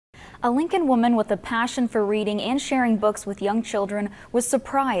A Lincoln woman with a passion for reading and sharing books with young children was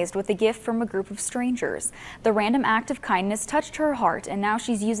surprised with a gift from a group of strangers. The random act of kindness touched her heart, and now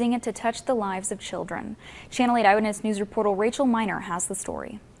she's using it to touch the lives of children. Channel 8 Eyewitness News reporter Rachel Miner has the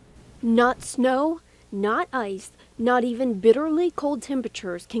story. Not snow, not ice, not even bitterly cold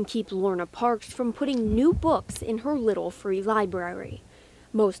temperatures can keep Lorna Parks from putting new books in her little free library.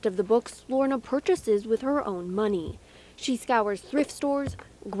 Most of the books Lorna purchases with her own money. She scours thrift stores,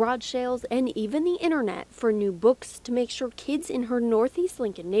 garage sales, and even the internet for new books to make sure kids in her Northeast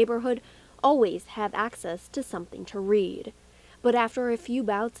Lincoln neighborhood always have access to something to read. But after a few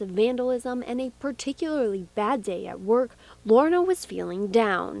bouts of vandalism and a particularly bad day at work, Lorna was feeling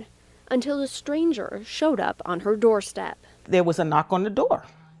down until a stranger showed up on her doorstep. There was a knock on the door,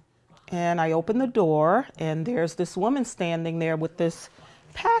 and I opened the door, and there's this woman standing there with this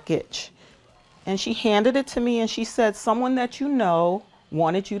package. And she handed it to me and she said, "Someone that you know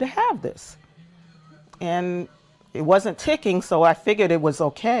wanted you to have this." And it wasn't ticking, so I figured it was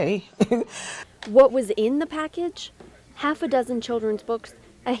okay. What was in the package? Half a dozen children's books,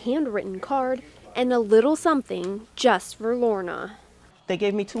 a handwritten card, and a little something just for Lorna. They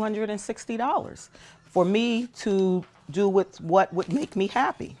gave me $260 for me to do with what would make me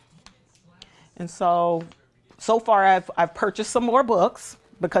happy. And so far I've purchased some more books,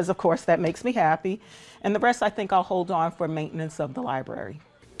 because of course that makes me happy, and the rest I think I'll hold on for maintenance of the library.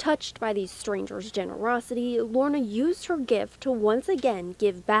 Touched by these strangers' generosity, Lorna used her gift to once again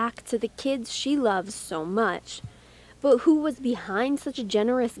give back to the kids she loves so much. But who was behind such a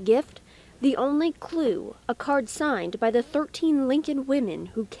generous gift? The only clue, a card signed by the 13 Lincoln women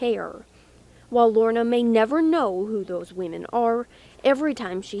who care. While Lorna may never know who those women are, every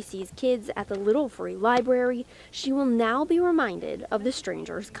time she sees kids at the Little Free Library, she will now be reminded of the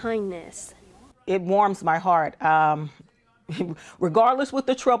stranger's kindness. It warms my heart. Regardless with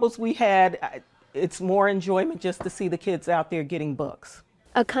the troubles we had, it's more enjoyment just to see the kids out there getting books.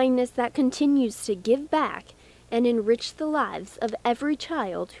 A kindness that continues to give back and enrich the lives of every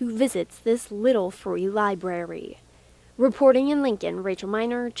child who visits this Little Free Library. Reporting in Lincoln, Rachel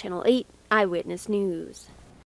Miner, Channel 8 Eyewitness News.